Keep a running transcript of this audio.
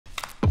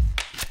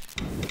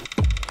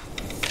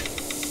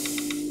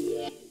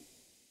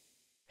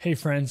Hey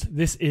friends,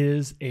 this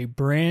is a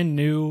brand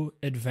new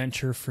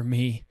adventure for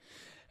me,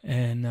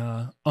 and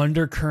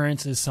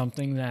Undercurrents is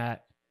something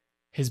that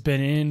has been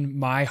in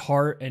my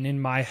heart and in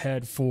my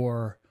head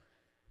for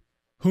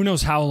who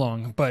knows how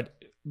long, but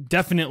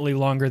definitely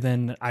longer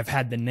than I've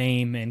had the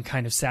name and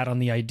kind of sat on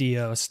the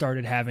idea,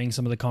 started having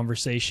some of the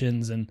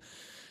conversations. And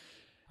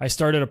I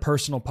started a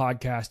personal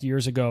podcast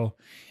years ago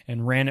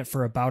and ran it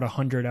for about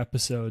 100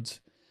 episodes.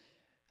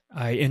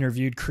 I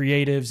interviewed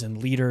creatives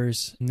and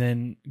leaders and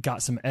then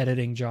got some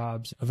editing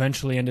jobs.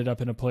 Eventually ended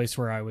up in a place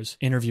where I was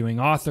interviewing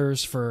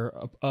authors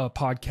for a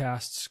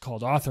podcast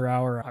called Author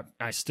Hour.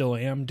 I still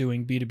am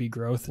doing B2B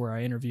growth where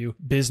I interview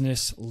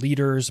business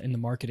leaders in the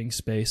marketing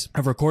space.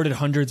 I've recorded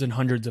hundreds and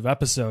hundreds of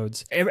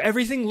episodes.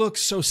 Everything looks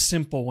so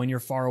simple when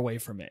you're far away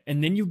from it.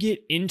 And then you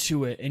get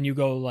into it and you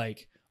go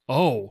like,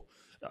 oh,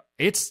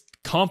 it's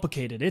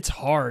complicated. It's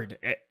hard.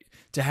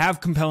 To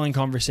have compelling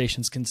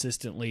conversations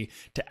consistently,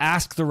 to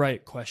ask the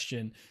right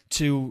question,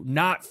 to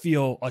not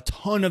feel a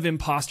ton of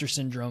imposter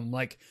syndrome.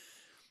 Like,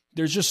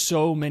 there's just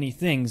so many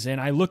things.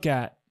 And I look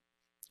at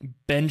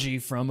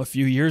Benji from a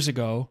few years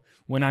ago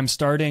when I'm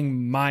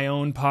starting my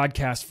own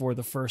podcast for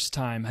the first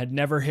time, had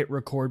never hit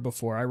record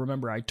before. I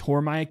remember I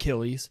tore my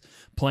Achilles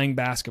playing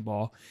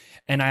basketball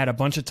and I had a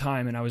bunch of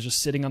time and I was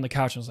just sitting on the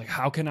couch and I was like,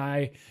 how can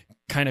I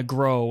kind of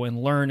grow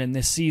and learn in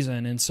this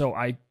season? And so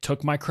I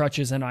took my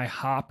crutches and I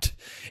hopped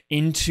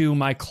into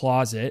my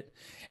closet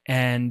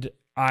and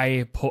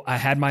I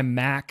had my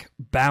Mac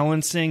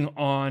balancing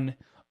on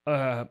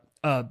a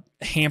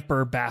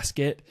hamper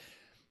basket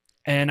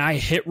and I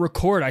hit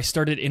record. I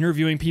started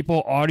interviewing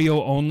people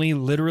audio only,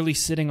 literally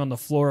sitting on the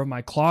floor of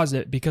my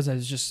closet because I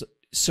was just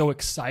so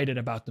excited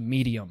about the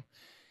medium.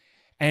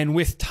 And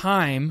with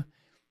time,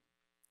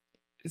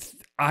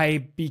 I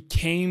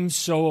became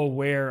so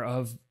aware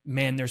of,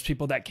 man, there's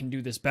people that can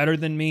do this better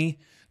than me.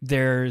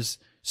 There's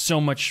so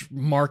much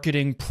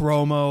marketing,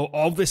 promo,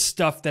 all this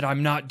stuff that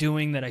I'm not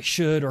doing that I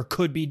should or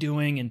could be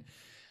doing. And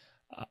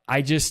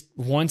I just,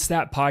 once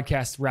that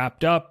podcast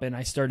wrapped up and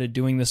I started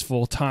doing this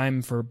full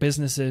time for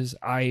businesses,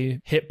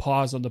 I hit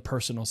pause on the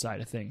personal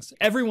side of things.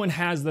 Everyone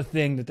has the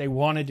thing that they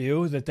want to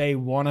do, that they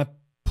want to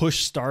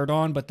push start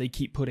on, but they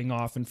keep putting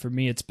off. And for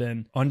me, it's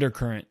been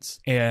Undercurrents.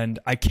 And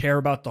I care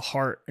about the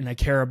heart and I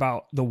care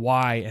about the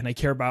why and I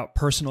care about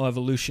personal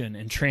evolution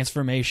and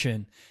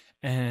transformation.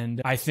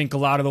 And I think a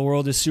lot of the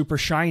world is super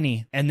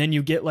shiny. And then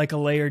you get like a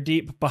layer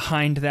deep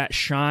behind that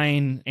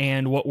shine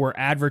and what we're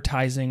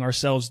advertising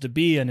ourselves to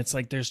be. And it's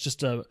like there's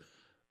just a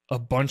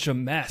bunch of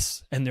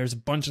mess and there's a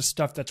bunch of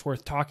stuff that's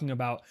worth talking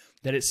about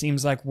that it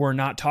seems like we're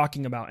not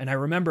talking about. And I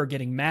remember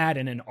getting mad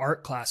in an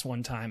art class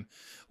one time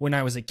when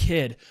I was a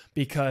kid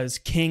because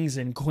kings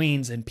and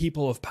queens and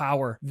people of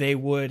power, they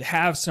would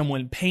have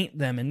someone paint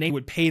them and they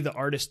would pay the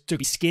artist to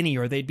be skinny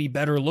or they'd be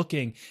better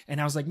looking.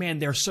 And I was like, man,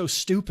 they're so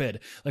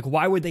stupid. Like,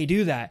 why would they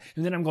do that?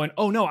 And then I'm going,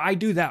 oh no, I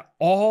do that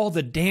all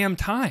the damn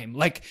time.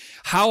 Like,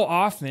 how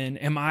often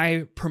am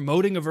I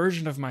promoting a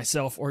version of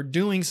myself or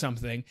doing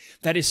something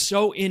that is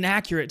so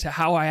inaccurate to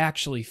how I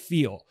actually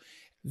feel?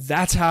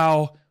 That's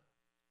how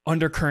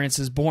Undercurrents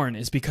is born,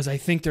 is because I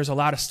think there's a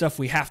lot of stuff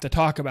we have to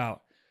talk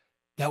about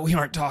that we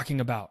aren't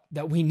talking about,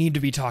 that we need to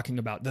be talking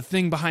about, the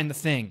thing behind the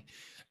thing.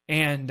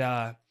 And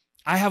I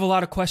have a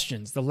lot of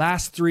questions. The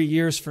last 3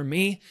 years for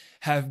me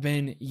have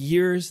been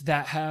years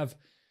that have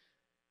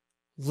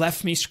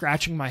left me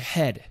scratching my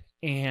head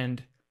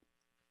and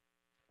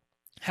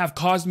have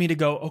caused me to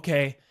go,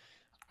 okay,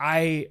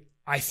 I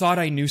thought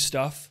I knew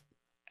stuff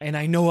and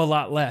I know a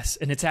lot less.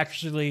 And it's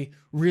actually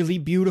really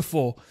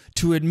beautiful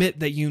to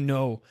admit that you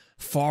know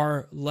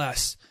far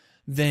less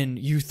than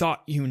you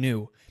thought you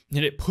knew.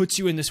 And it puts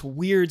you in this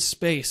weird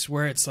space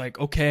where it's like,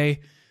 okay,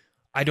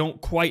 I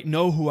don't quite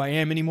know who I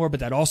am anymore,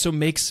 but that also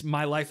makes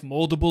my life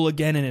moldable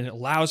again and it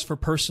allows for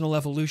personal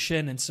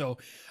evolution. And so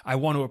I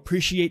want to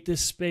appreciate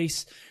this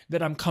space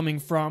that I'm coming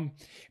from,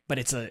 but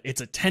it's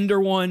a tender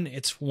one.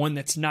 It's one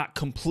that's not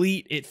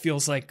complete. It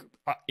feels like,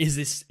 is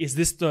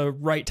this the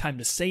right time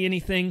to say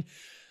anything?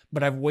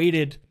 But I've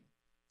waited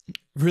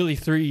really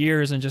 3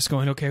 years and just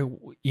going, okay,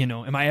 you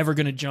know, am I ever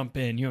going to jump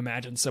in? You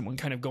imagine someone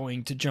kind of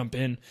going to jump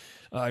in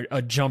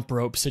a jump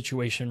rope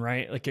situation,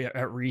 right? Like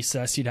at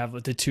recess, you'd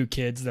have the two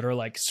kids that are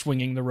like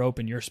swinging the rope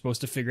and you're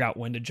supposed to figure out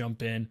when to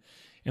jump in.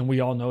 And we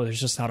all know there's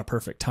just not a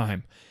perfect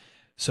time.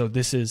 So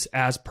this is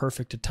as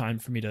perfect a time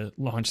for me to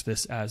launch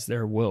this as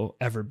there will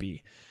ever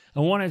be. I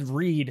want to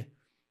read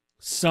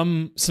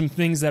some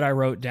things that I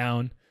wrote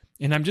down.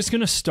 And I'm just going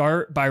to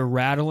start by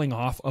rattling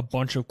off a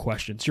bunch of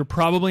questions. You're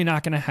probably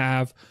not going to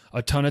have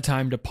a ton of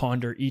time to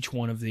ponder each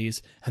one of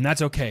these, and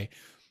that's okay.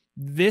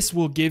 This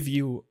will give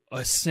you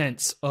a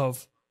sense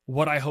of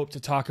what I hope to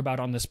talk about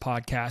on this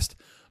podcast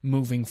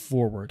moving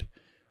forward.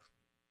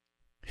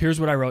 Here's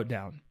what I wrote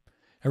down.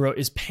 I wrote,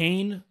 is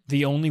pain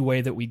the only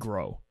way that we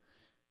grow?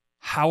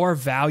 How are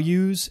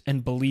values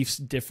and beliefs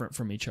different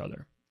from each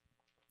other?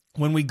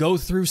 When we go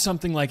through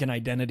something like an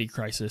identity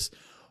crisis,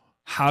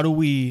 how do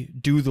we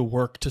do the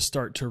work to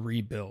start to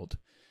rebuild?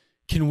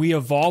 Can we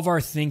evolve our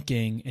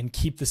thinking and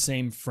keep the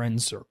same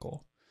friend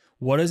circle?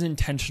 What does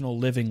intentional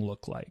living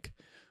look like?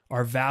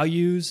 are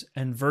values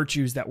and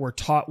virtues that were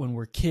taught when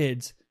we're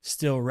kids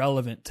still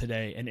relevant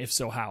today? And if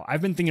so, how?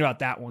 I've been thinking about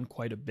that one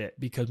quite a bit,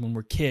 because when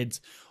we're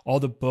kids, all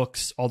the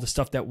books, all the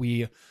stuff that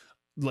we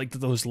like,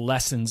 those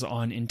lessons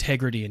on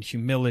integrity and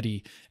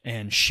humility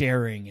and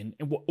sharing,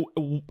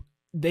 and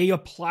they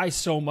apply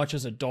so much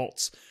as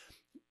adults.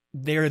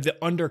 They're the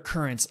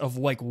undercurrents of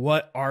like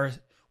what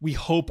we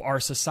hope our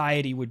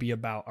society would be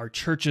about, our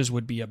churches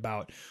would be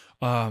about,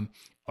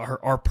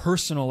 our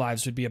personal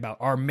lives would be about,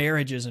 our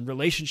marriages and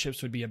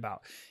relationships would be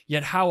about.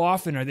 Yet how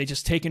often are they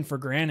just taken for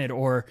granted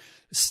or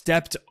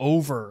stepped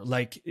over?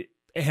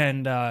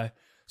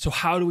 So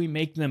how do we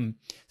make them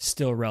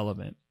still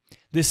relevant?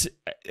 This,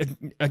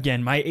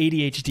 again, my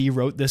ADHD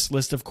wrote this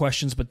list of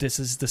questions, but this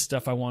is the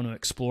stuff I want to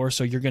explore.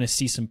 So you're going to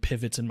see some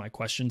pivots in my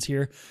questions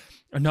here.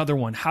 Another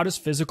one, how does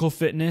physical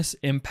fitness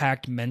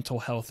impact mental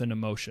health and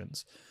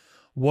emotions?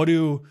 What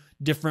do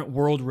different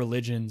world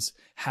religions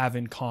have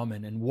in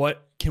common? And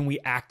what can we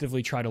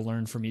actively try to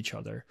learn from each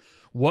other?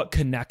 What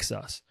connects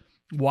us?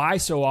 Why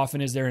so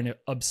often is there an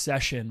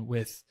obsession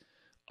with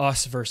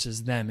us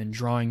versus them and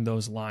drawing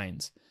those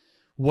lines?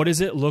 What does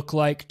it look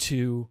like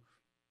to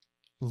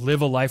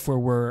live a life where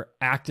we're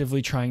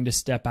actively trying to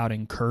step out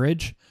in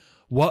courage?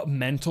 What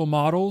mental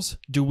models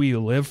do we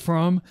live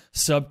from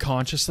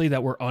subconsciously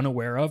that we're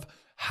unaware of?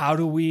 How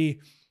do we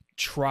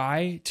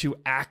try to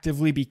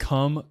actively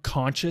become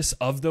conscious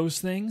of those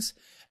things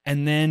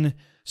and then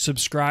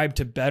subscribe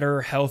to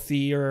better,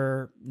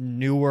 healthier,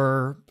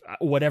 newer,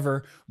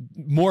 whatever,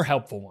 more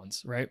helpful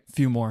ones, right? A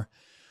few more.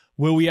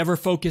 Will we ever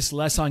focus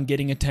less on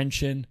getting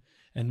attention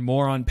and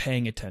more on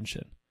paying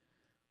attention?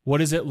 What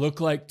does it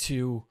look like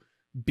to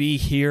be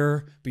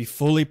here, be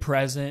fully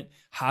present?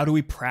 How do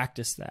we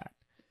practice that?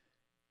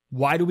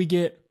 Why do we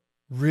get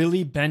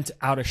really bent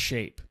out of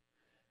shape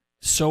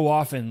so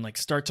often, like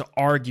start to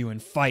argue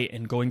and fight,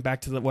 and going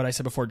back to what I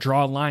said before,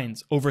 draw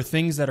lines over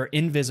things that are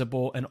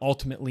invisible and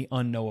ultimately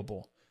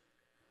unknowable?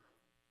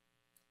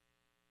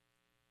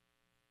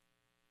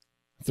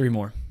 3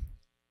 more.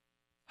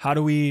 How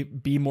do we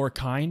be more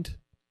kind?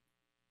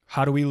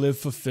 How do we live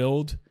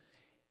fulfilled?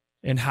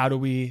 And how do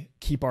we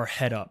keep our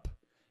head up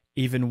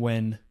even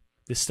when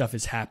this stuff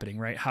is happening,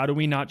 right? How do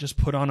we not just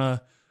put on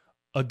a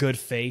good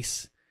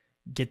face,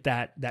 get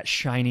that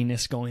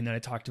shininess going that I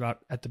talked about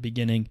at the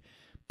beginning,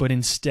 but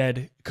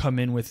instead come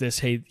in with this,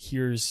 hey,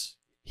 here's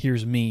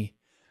me.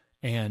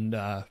 And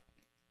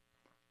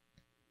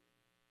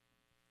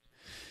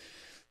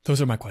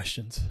those are my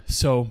questions.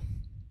 So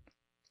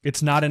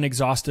it's not an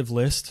exhaustive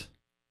list,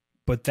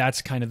 but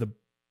that's kind of the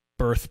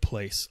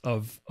birthplace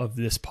of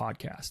this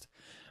podcast.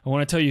 I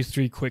want to tell you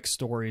 3 quick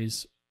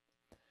stories.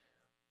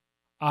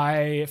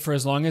 For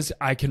as long as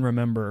I can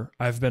remember,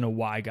 I've been a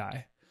why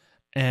guy.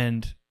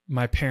 And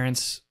my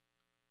parents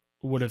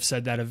would have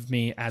said that of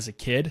me as a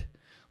kid.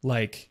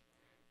 Like,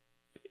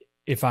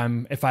 if I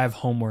have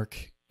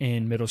homework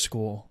in middle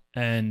school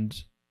and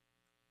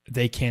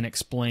they can't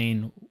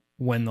explain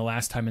when the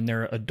last time in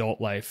their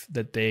adult life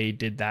that they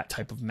did that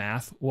type of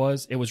math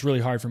was, it was really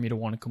hard for me to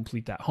want to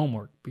complete that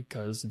homework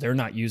because they're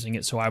not using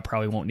it, so I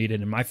probably won't need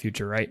it in my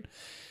future, right?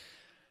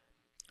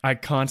 I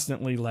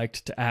constantly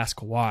liked to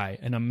ask why,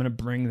 and I'm going to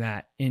bring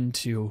that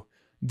into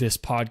this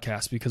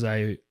podcast because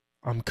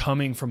I'm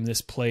coming from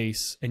this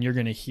place, and you're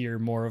going to hear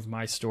more of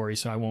my story,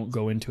 so I won't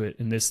go into it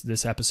in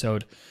this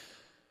episode.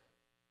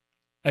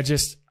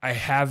 I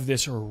have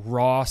this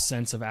raw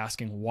sense of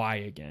asking why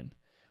again,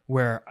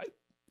 where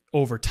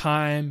over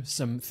time,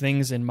 some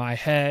things in my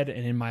head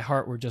and in my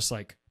heart were just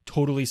like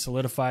totally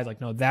solidified.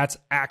 Like, no, that's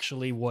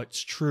actually what's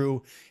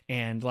true.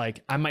 And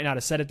like, I might not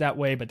have said it that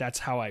way, but that's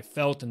how I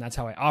felt and that's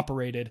how I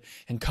operated.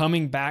 And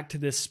coming back to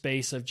this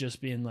space of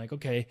just being like,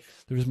 okay,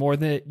 there's more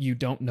that you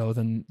don't know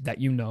than that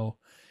you know.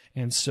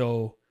 And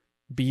so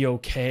be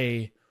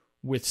okay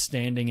with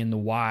standing in the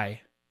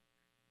why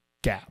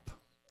gap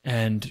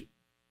and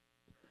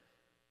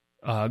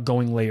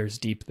going layers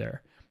deep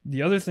there.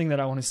 The other thing that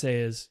I want to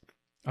say is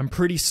I'm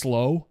pretty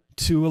slow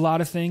to a lot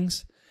of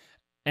things.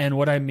 And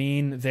what I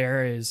mean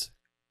there is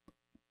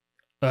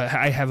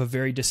I have a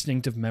very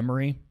distinctive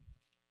memory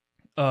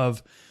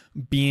of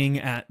being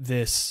at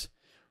this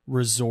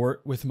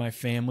resort with my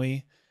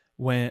family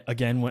when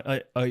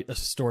a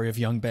story of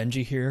young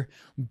Benji here,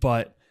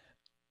 but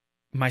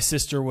my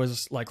sister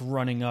was like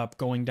running up,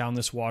 going down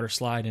this water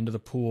slide into the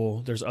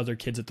pool. There's other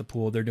kids at the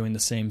pool. They're doing the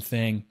same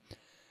thing.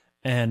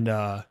 And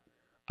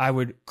I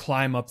would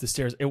climb up the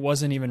stairs. It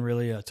wasn't even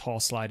really a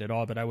tall slide at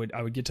all, but I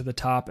would get to the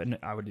top and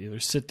I would either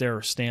sit there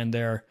or stand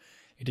there.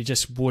 It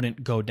just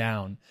wouldn't go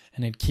down.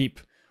 And I'd keep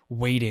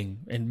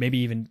waiting. And maybe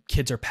even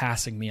kids are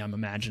passing me, I'm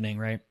imagining,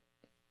 right?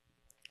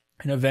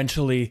 And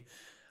eventually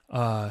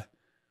I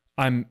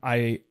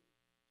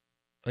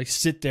like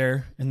sit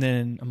there and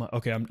then I'm like,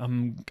 okay,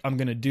 I'm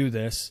going to do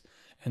this.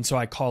 And so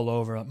I call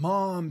over, like,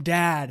 Mom,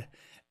 Dad,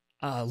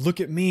 look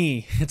at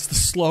me. It's the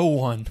slow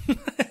one.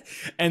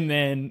 And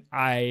then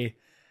I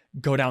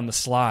go down the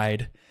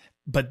slide.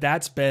 But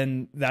that's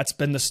been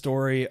the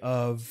story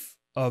of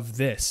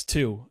this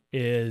too,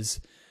 is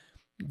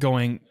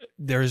going,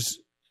 there's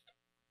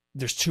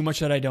too much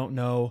that I don't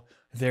know.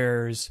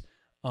 There's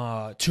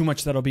too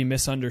much that'll be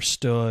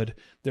misunderstood.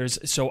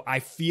 So I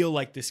feel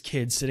like this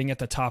kid sitting at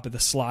the top of the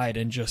slide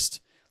and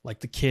just like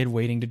the kid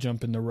waiting to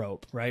jump in the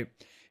rope, right?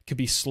 It could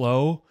be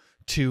slow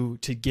to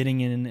getting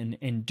in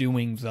and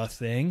doing the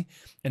thing.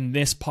 And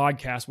this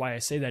podcast, why I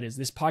say that is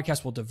this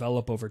podcast will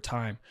develop over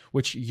time,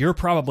 which you're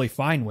probably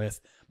fine with,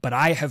 but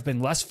I have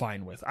been less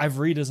fine with. I've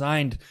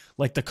redesigned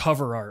like the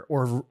cover art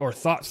or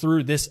thought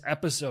through this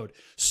episode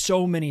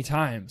so many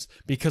times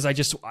because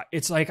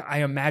it's like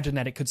I imagine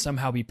that it could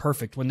somehow be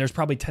perfect when there's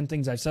probably 10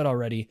 things I've said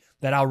already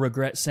that I'll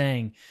regret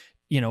saying,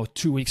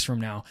 2 weeks from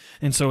now.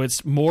 And so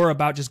it's more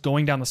about just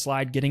going down the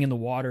slide, getting in the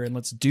water, and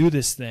let's do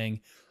this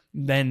thing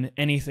than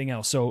anything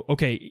else. So,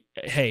 okay,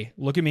 hey,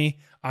 look at me.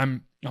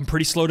 I'm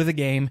pretty slow to the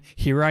game.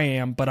 Here I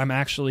am, but I'm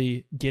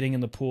actually getting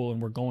in the pool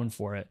and we're going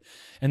for it.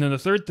 And then the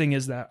third thing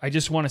is that I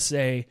just want to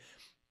say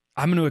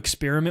I'm going to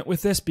experiment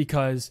with this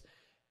because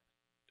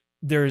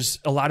there's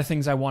a lot of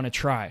things I want to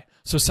try.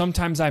 So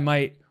sometimes I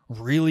might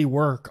really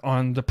work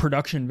on the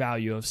production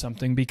value of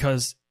something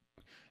because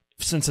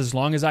since as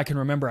long as I can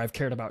remember, I've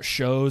cared about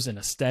shows and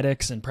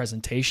aesthetics and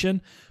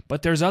presentation.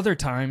 But there's other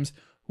times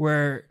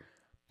where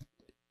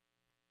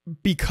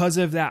because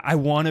of that, I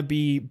want to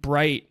be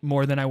bright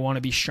more than I want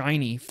to be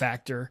shiny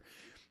factor.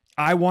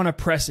 I want to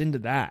press into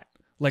that.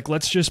 Like,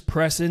 let's just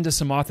press into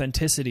some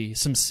authenticity,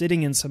 some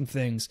sitting in some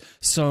things,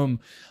 some,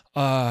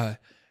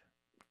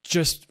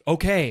 just,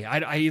 okay,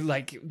 I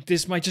like,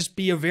 this might just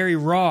be a very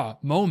raw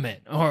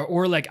moment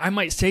or like I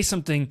might say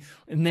something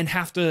and then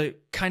have to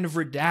kind of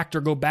redact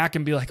or go back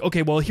and be like,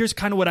 okay, well, here's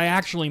kind of what I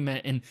actually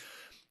meant. And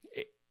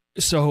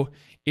so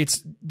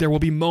there will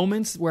be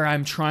moments where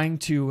I'm trying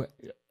to,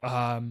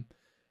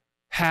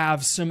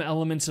 have some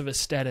elements of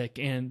aesthetic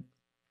and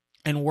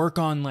work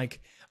on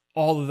like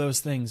all of those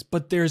things.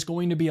 But there's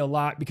going to be a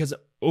lot because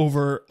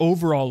over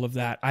all of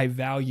that, I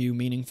value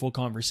meaningful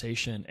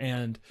conversation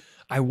and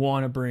I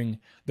want to bring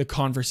the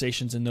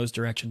conversations in those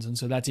directions. And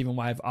so that's even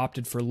why I've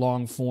opted for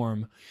long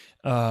form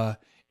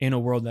in a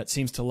world that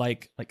seems to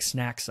like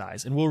snack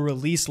size. And we'll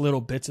release little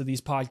bits of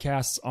these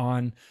podcasts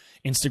on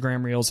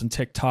Instagram Reels and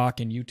TikTok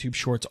and YouTube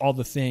Shorts, all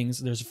the things.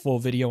 There's a full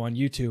video on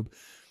YouTube.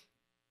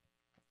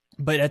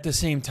 But at the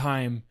same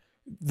time,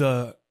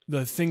 the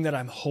thing that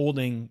I'm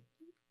holding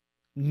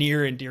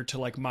near and dear to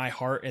like my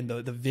heart and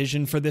the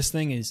vision for this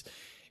thing is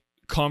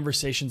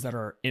conversations that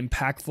are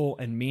impactful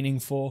and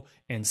meaningful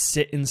and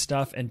sit in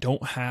stuff and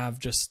don't have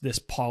just this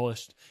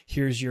polished,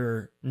 here's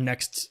your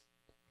next,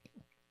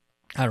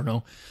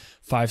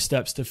 5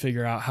 steps to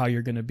figure out how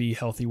you're going to be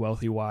healthy,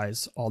 wealthy,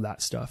 wise, all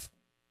that stuff.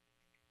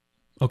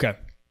 Okay.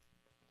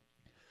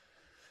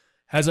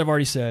 As I've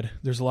already said,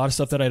 there's a lot of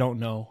stuff that I don't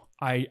know.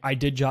 I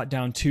did jot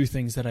down 2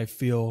 things that I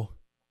feel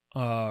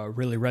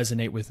really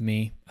resonate with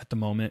me at the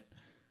moment.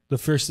 The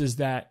first is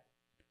that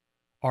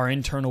our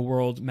internal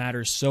world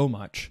matters so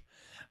much,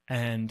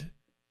 and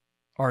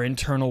our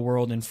internal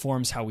world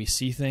informs how we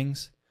see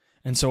things.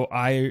 And so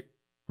I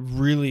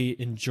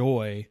really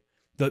enjoy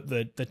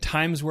the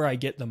times where I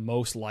get the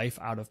most life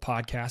out of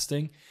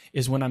podcasting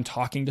is when I'm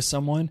talking to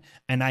someone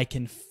and I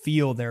can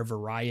feel their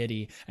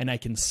variety and I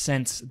can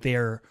sense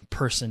their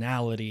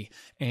personality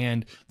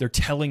and they're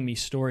telling me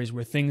stories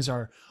where things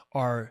are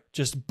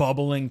just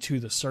bubbling to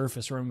the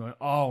surface where I'm going,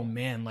 oh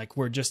man, like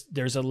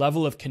there's a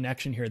level of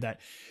connection here that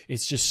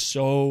it's just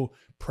so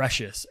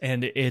precious.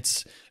 And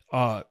it's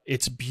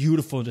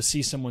beautiful to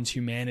see someone's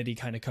humanity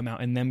kind of come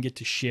out and them get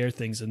to share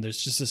things. And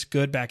there's just this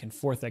good back and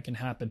forth that can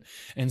happen.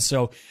 And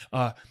so,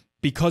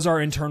 because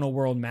our internal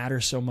world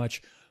matters so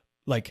much,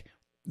 like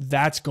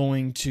that's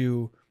going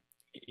to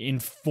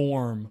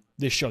inform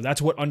this show.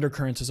 That's what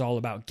Undercurrents is all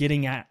about,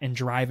 getting at and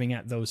driving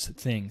at those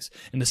things.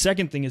 And the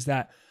second thing is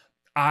that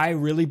I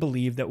really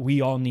believe that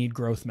we all need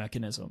growth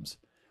mechanisms.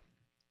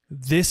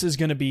 This is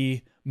going to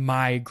be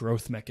my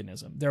growth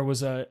mechanism. There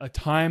was a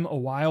time a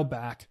while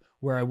back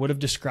where I would have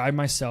described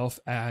myself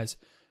as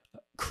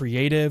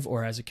creative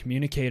or as a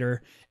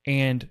communicator,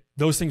 and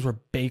those things were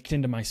baked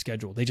into my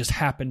schedule. They just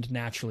happened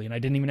naturally, and I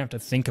didn't even have to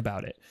think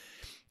about it.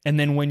 And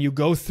then when you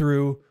go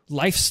through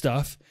life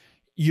stuff,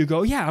 you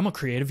go, yeah, I'm a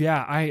creative. Yeah,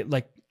 I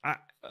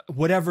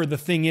whatever the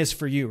thing is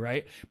for you,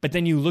 right? But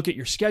then you look at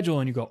your schedule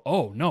and you go,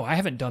 oh, no, I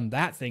haven't done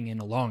that thing in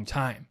a long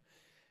time.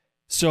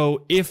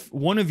 So if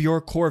one of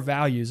your core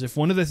values, if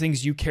one of the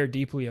things you care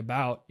deeply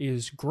about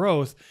is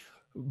growth,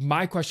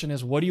 my question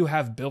is, what do you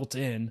have built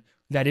in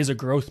that is a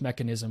growth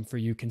mechanism for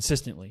you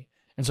consistently?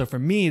 And so for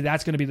me,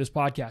 that's going to be this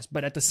podcast.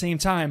 But at the same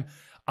time,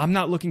 I'm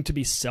not looking to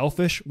be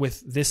selfish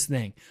with this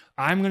thing.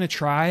 I'm going to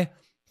try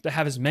to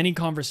have as many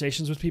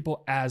conversations with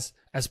people as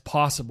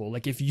possible.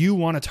 Like if you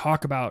want to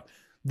talk about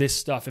this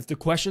stuff, if the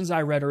questions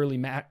I read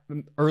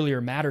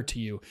earlier matter to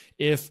you,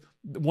 if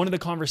one of the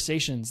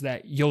conversations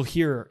that you'll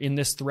hear in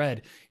this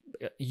thread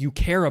you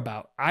care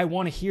about, I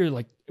want to hear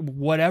like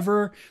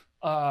whatever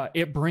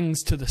it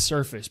brings to the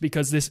surface,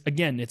 because this,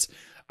 again,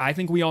 I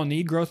think we all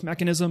need growth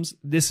mechanisms.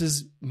 This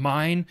is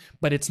mine,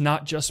 but it's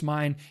not just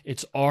mine.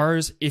 It's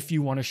ours if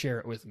you want to share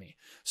it with me.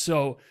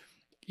 So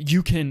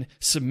you can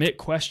submit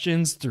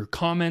questions through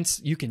comments.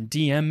 You can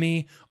DM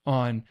me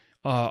on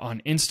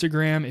on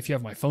Instagram. If you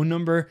have my phone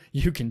number,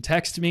 you can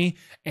text me,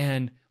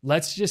 and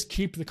let's just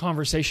keep the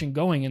conversation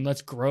going and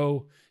let's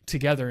grow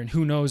together. And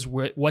who knows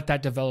what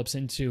that develops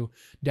into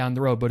down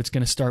the road, but it's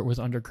going to start with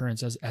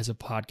Undercurrents as a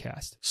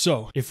podcast.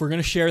 So if we're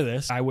going to share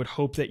this, I would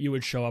hope that you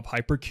would show up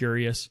hyper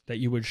curious, that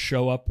you would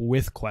show up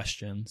with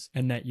questions,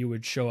 and that you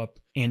would show up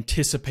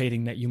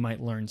anticipating that you might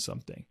learn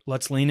something.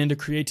 Let's lean into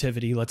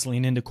creativity. Let's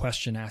lean into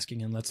question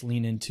asking, and let's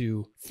lean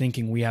into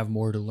thinking we have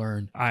more to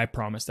learn. I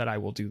promise that I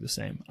will do the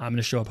same. I'm going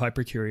to show up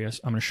hyper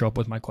curious. I'm going to show up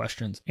with my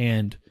questions,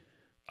 and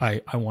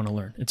I want to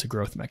learn. It's a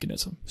growth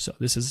mechanism. So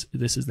this is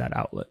that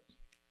outlet.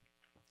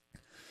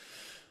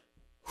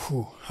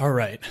 Whew. All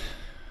right.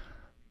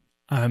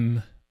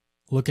 I'm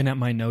looking at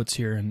my notes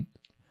here and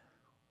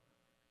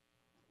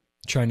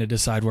trying to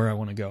decide where I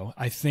want to go.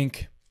 I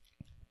think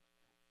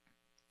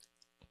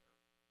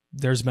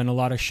there's been a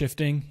lot of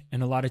shifting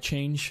and a lot of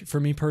change for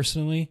me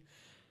personally.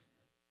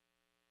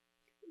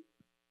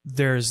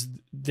 There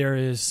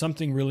is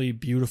something really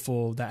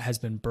beautiful that has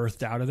been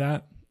birthed out of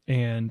that.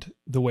 And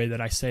the way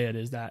that I say it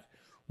is that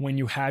when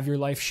you have your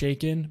life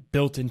shaken,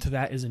 built into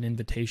that is an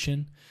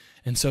invitation.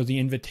 And so the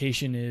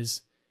invitation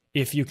is,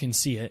 if you can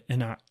see it,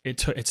 and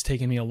it's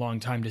taken me a long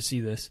time to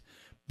see this,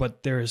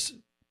 but there's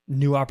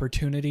new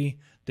opportunity,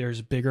 there's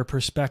bigger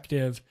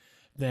perspective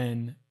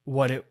than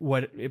what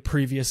it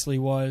previously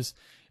was.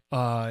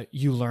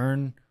 You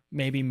learn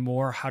maybe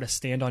more how to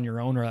stand on your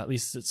own, or at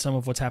least some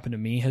of what's happened to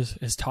me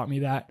has taught me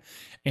that.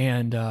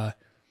 And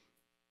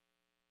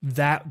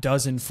that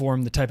does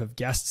inform the type of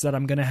guests that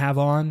I'm going to have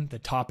on, the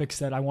topics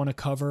that I want to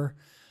cover,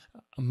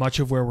 much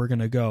of where we're going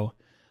to go.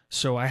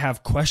 So I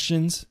have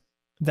questions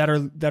that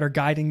are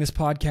guiding this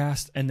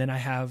podcast, and then I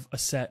have a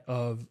set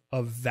of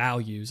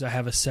values. I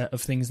have a set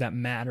of things that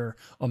matter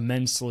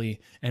immensely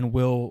and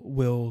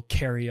will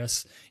carry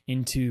us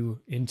into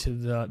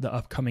the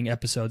upcoming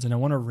episodes. And I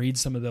want to read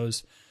some of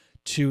those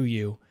to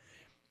you.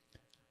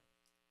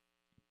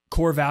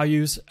 Core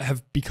values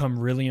have become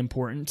really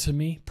important to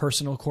me,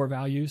 personal core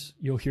values.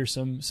 You'll hear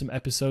some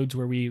episodes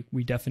where we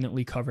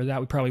definitely cover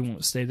that. We probably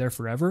won't stay there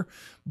forever,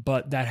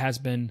 but that has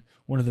been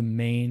one of the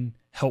main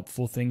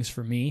helpful things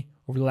for me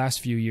over the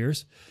last few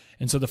years.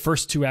 And so the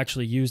first two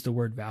actually use the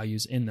word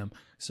values in them.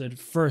 So the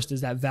first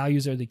is that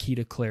values are the key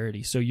to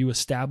clarity. So you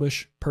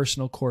establish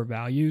personal core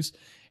values,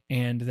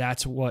 and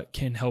that's what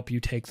can help you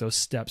take those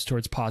steps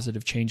towards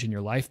positive change in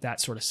your life. That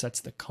sort of sets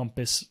the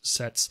compass,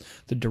 sets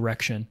the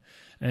direction.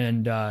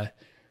 And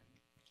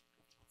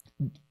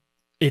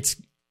it's,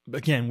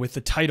 again, with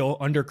the title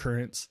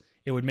Undercurrents,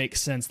 it would make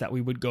sense that we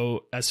would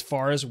go as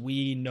far as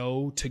we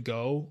know to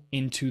go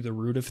into the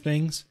root of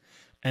things.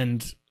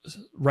 And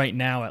right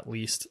now, at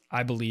least,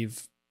 I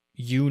believe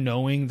you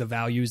knowing the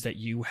values that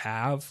you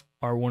have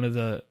are one of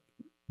the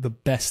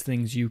best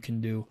things you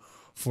can do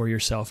for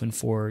yourself and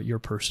for your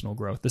personal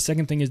growth. The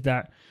second thing is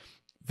that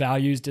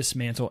values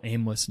dismantle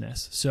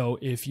aimlessness. So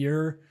if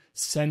you're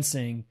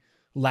sensing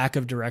lack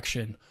of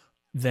direction,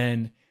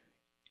 then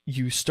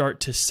you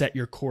start to set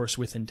your course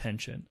with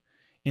intention.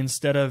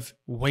 Instead of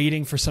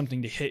waiting for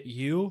something to hit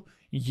you,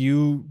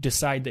 you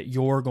decide that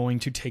you're going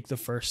to take the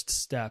first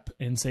step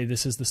and say,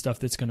 this is the stuff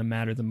that's going to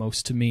matter the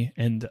most to me.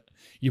 And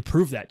you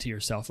prove that to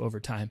yourself over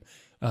time,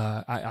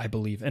 I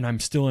believe. And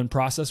I'm still in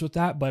process with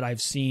that, but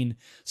I've seen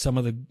some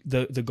of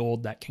the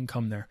gold that can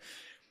come there.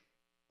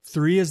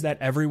 3 is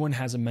that everyone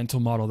has a mental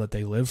model that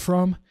they live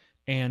from.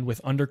 And with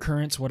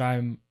Undercurrents, what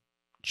I'm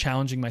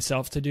challenging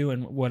myself to do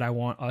and what I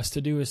want us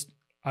to do is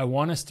I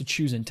want us to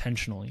choose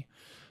intentionally.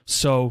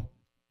 So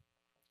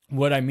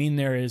what I mean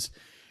there is,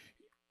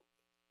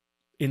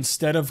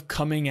 instead of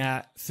coming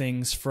at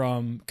things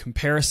from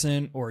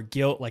comparison or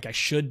guilt, like I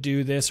should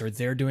do this, or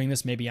they're doing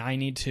this, maybe I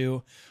need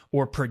to,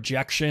 or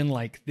projection,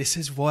 like this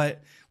is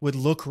what would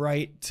look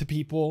right to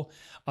people,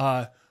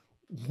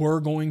 we're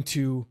going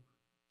to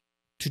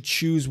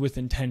choose with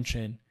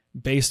intention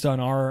based on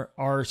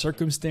our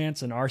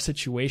circumstance and our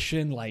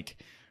situation. Like,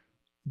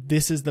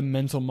 this is the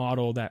mental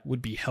model that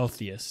would be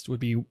healthiest, would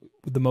be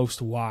the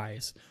most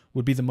wise,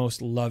 would be the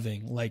most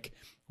loving. Like,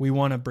 we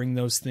want to bring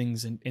those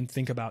things and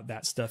think about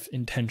that stuff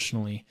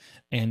intentionally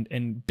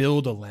and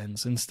build a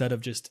lens instead of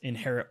just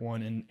inherit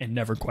one and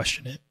never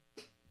question it.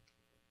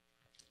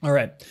 All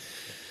right.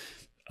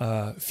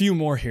 A few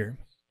more here.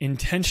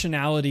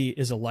 Intentionality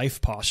is a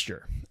life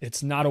posture.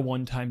 It's not a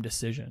one-time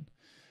decision.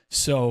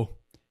 So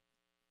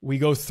we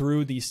go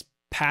through these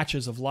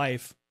patches of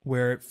life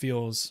where it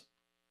feels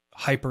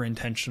hyper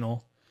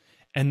intentional.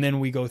 And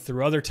then we go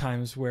through other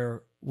times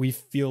where we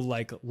feel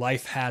like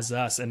life has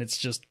us and it's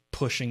just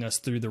pushing us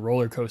through the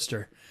roller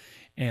coaster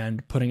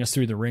and putting us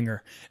through the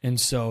ringer. And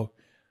so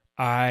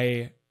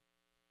I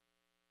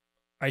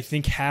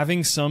think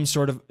having some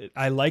sort of,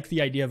 I like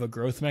the idea of a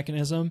growth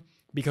mechanism,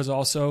 because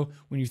also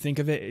when you think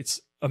of it,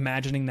 it's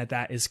imagining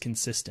that is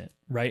consistent,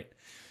 right?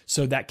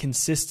 So that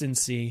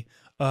consistency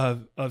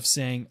of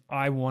saying,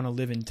 I want to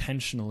live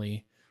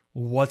intentionally,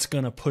 what's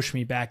going to push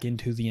me back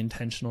into the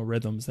intentional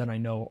rhythms that I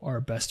know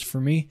are best for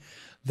me.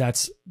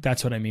 that's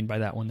what I mean by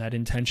that one. That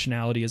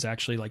intentionality is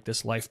actually like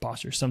this life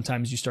posture.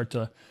 Sometimes you start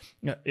to,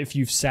 if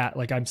you've sat,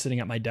 like I'm sitting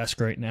at my desk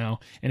right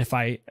now, and if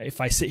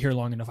I sit here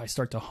long enough, I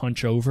start to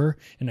hunch over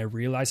and I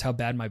realize how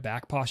bad my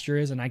back posture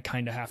is, and I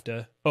kind of have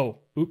to, oh,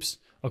 oops,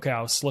 okay,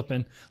 I was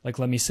slipping. Like,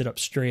 let me sit up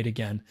straight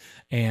again.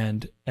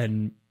 And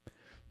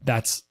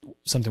that's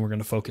something we're going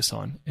to focus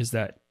on, is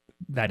that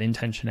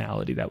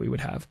intentionality that we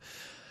would have.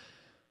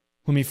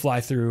 Let me fly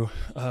through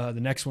the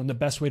next one. The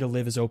best way to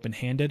live is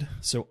open-handed.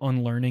 So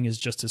unlearning is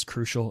just as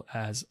crucial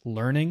as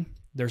learning.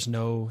 There's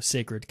no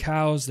sacred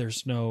cows.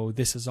 There's no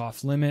this is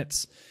off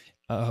limits.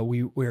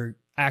 We're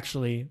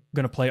actually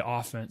going to play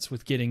offense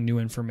with getting new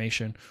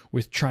information,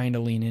 with trying to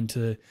lean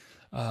into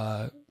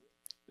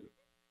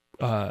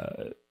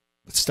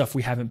stuff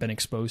we haven't been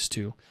exposed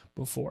to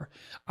before.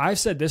 I've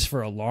said this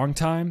for a long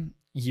time,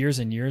 years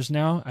and years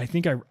now. I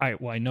think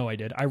I know I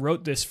did. I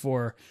wrote this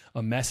for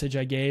a message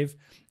I gave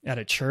at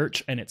a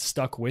church, and it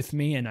stuck with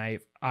me. And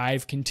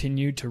I've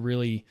continued to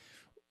really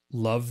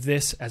love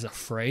this as a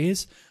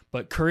phrase,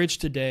 but courage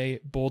today,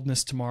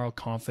 boldness tomorrow,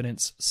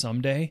 confidence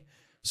someday.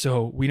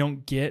 So we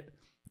don't get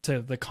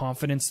to the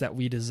confidence that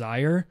we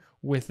desire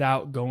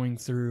without going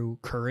through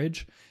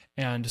courage.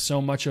 And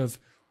so much of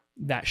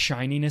that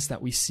shininess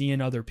that we see in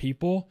other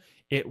people,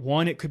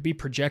 it could be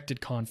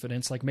projected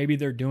confidence. Like maybe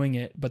they're doing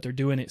it, but they're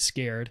doing it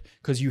scared,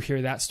 because you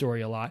hear that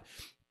story a lot.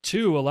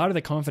 Two, a lot of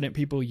the confident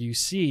people you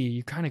see,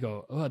 you kind of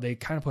go, oh, they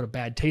kind of put a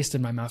bad taste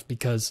in my mouth,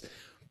 because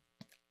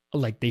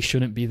like they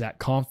shouldn't be that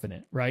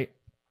confident, right?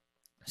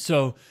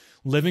 So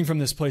living from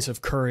this place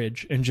of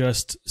courage and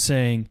just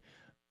saying,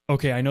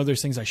 okay, I know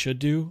there's things I should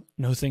do,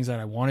 no things that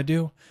I want to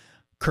do.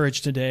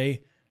 Courage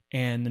today,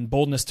 and then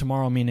boldness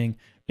tomorrow, meaning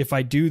if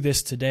I do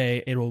this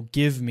today, it'll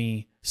give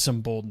me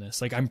some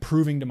boldness. Like I'm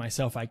proving to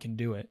myself I can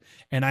do it.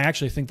 And I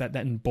actually think that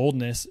in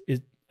boldness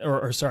is,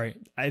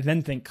 I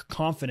then think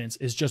confidence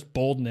is just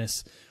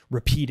boldness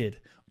repeated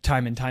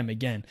time and time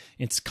again.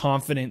 It's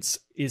confidence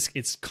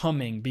it's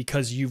coming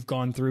because you've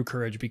gone through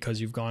courage, because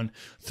you've gone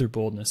through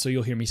boldness. So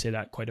you'll hear me say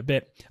that quite a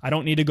bit. I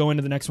don't need to go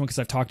into the next one because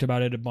I've talked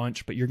about it a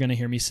bunch, but you're going to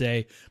hear me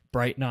say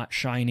bright, not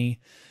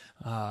shiny.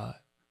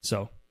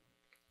 So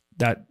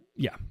that,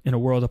 yeah, in a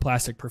world of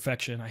plastic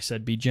perfection, I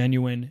said be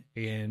genuine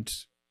and,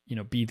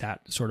 be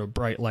that sort of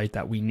bright light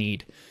that we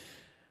need.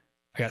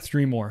 I got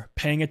 3 more.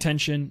 Paying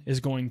attention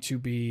is going to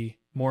be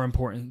more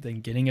important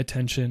than getting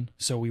attention.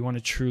 So we want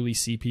to truly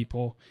see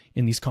people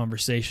in these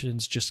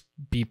conversations. Just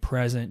be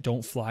present.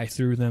 Don't fly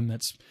through them.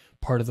 That's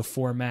part of the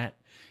format,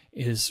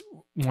 is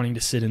wanting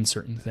to sit in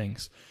certain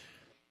things.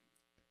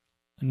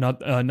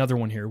 Another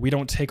one here. We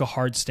don't take a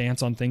hard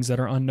stance on things that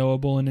are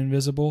unknowable and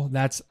invisible.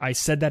 I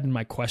said that in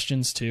my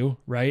questions too,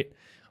 right?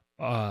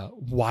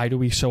 Why do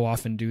we so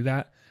often do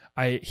that?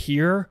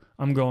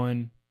 I'm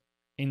going,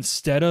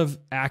 instead of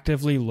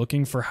actively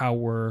looking for how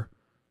we're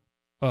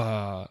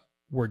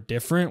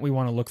different, we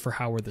want to look for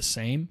how we're the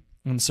same.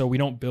 And so we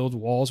don't build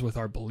walls with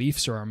our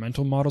beliefs or our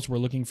mental models. We're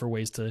looking for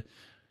ways to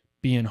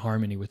be in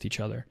harmony with each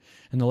other.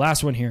 And the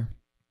last one here,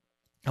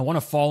 I want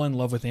to fall in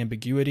love with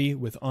ambiguity,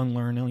 with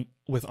unlearning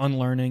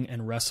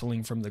and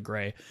wrestling from the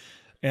gray.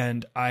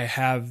 And I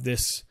have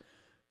this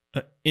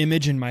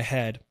image in my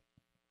head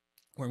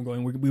where I'm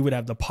going, we would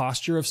have the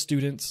posture of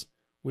students,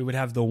 we would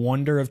have the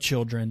wonder of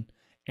children,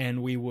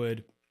 and we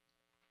would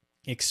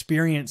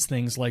experience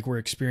things like we're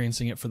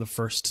experiencing it for the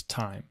first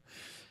time.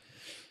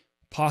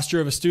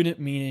 Posture of a student,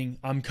 meaning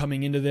I'm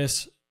coming into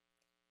this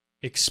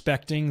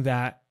expecting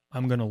that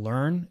I'm going to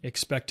learn,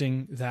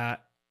 expecting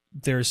that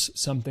there's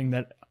something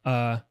that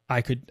I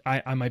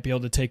might be able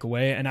to take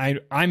away. And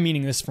I'm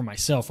meaning this for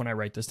myself when I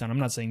write this down. I'm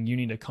not saying you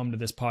need to come to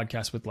this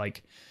podcast with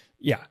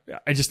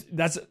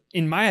that's,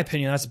 in my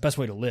opinion, that's the best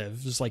way to live.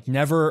 Just like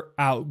never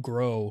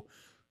outgrow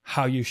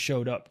how you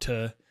showed up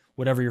to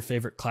whatever your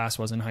favorite class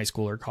was in high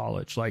school or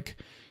college. Like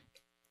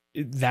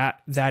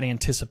that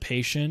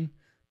anticipation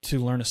to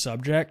learn a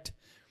subject,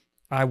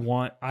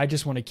 I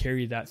just want to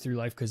carry that through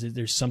life, because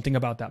there's something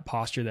about that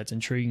posture that's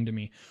intriguing to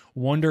me.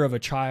 Wonder of a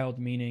child,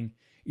 meaning,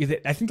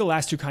 I think the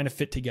last two kind of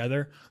fit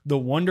together. The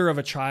wonder of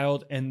a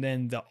child, and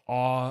then the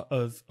awe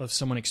of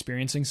someone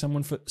experiencing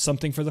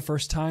something for the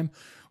first time,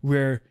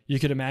 where you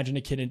could imagine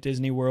a kid at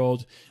Disney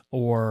World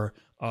or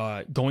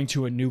going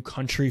to a new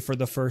country for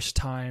the first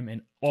time,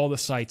 and all the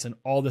sights and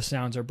all the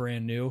sounds are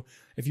brand new.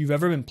 If you've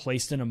ever been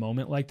placed in a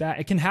moment like that,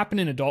 it can happen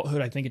in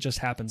adulthood. I think it just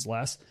happens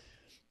less,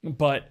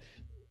 but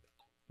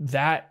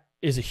that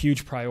is a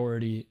huge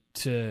priority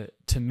to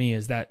me,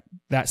 is that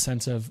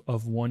sense of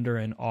wonder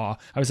and awe.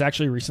 I was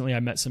actually recently,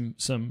 I met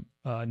some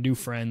new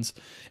friends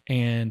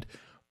and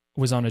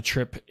was on a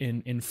trip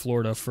in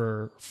Florida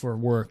for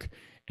work.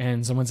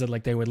 And someone said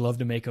like they would love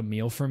to make a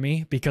meal for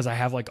me because I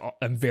have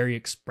I'm very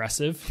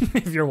expressive.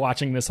 If you're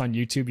watching this on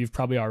YouTube, you've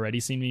probably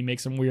already seen me make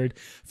some weird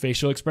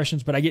facial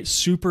expressions, but I get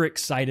super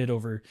excited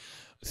over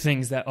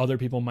things that other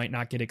people might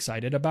not get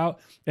excited about.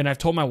 And I've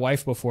told my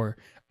wife before,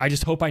 I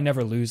just hope I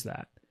never lose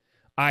that.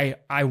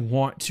 I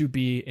want to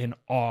be in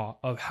awe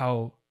of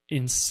how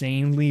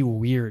insanely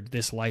weird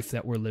this life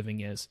that we're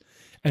living is.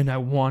 And I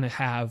want to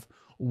have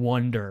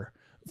wonder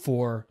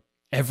for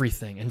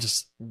everything and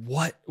just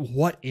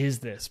what is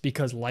this?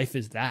 Because life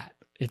is that.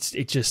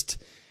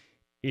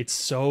 It's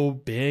so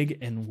big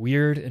and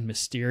weird and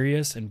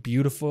mysterious and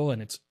beautiful,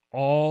 and it's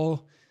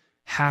all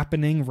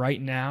happening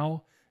right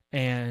now,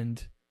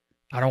 and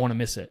I don't want to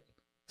miss it.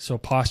 So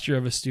posture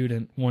of a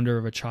student, wonder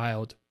of a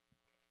child,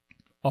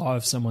 awe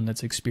of someone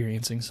that's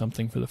experiencing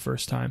something for the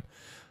first time.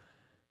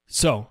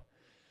 So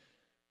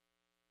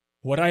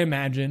what I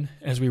imagine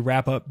as we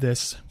wrap up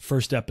this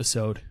first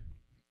episode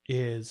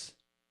is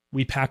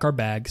we pack our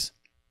bags.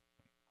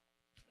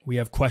 We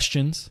have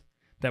questions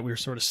that we're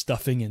sort of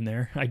stuffing in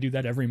there. I do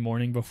that every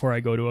morning before I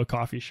go to a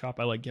coffee shop.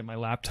 I like get my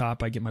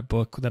laptop, I get my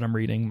book that I'm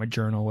reading, my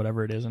journal,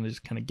 whatever it is, and I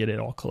just kind of get it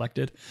all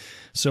collected.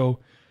 So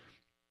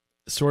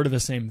sort of the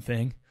same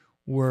thing.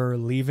 We're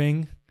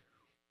leaving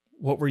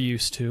what we're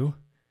used to.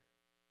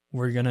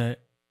 We're going to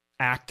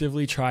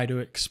actively try to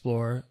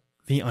explore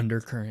the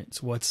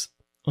undercurrents, what's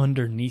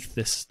underneath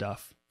this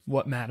stuff,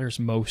 what matters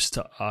most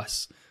to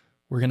us.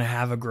 We're going to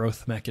have a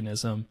growth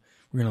mechanism.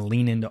 We're going to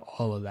lean into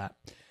all of that.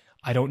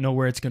 I don't know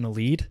where it's going to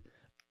lead.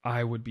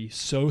 I would be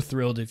so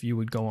thrilled if you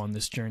would go on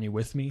this journey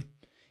with me.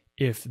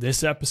 If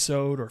this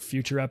episode or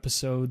future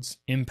episodes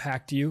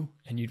impact you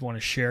and you'd want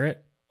to share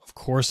it, of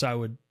course I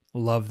would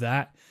love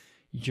that.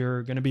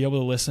 You're going to be able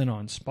to listen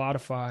on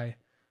Spotify,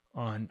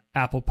 on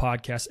Apple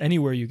Podcasts,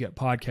 anywhere you get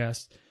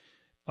podcasts.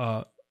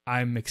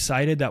 I'm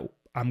excited that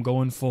I'm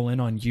going full in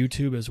on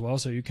YouTube as well,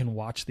 so you can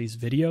watch these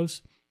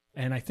videos.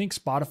 And I think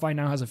Spotify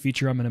now has a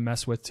feature I'm going to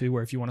mess with too,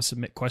 where if you want to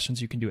submit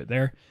questions, you can do it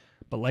there.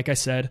 But like I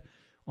said,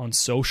 on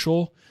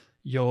social,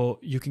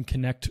 you can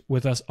connect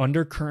with us.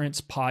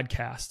 Undercurrents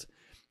Podcast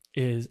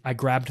I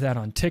grabbed that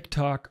on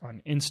TikTok,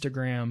 on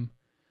Instagram.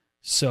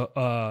 So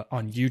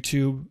on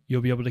YouTube,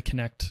 you'll be able to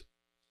connect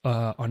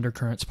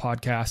Undercurrents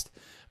Podcast.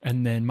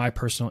 And then my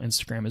personal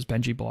Instagram is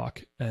Benji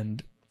Block,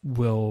 and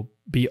we'll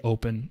be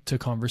open to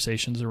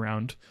conversations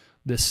around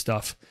this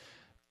stuff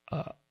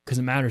because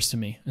it matters to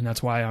me, and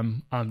that's why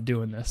I'm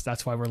doing this.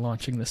 That's why we're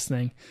launching this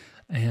thing.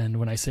 And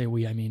when I say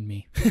we, I mean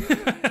me.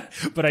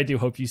 But I do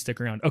hope you stick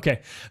around.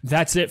 Okay,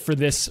 that's it for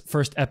this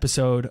first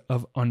episode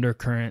of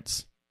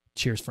Undercurrents.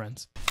 Cheers,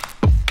 friends.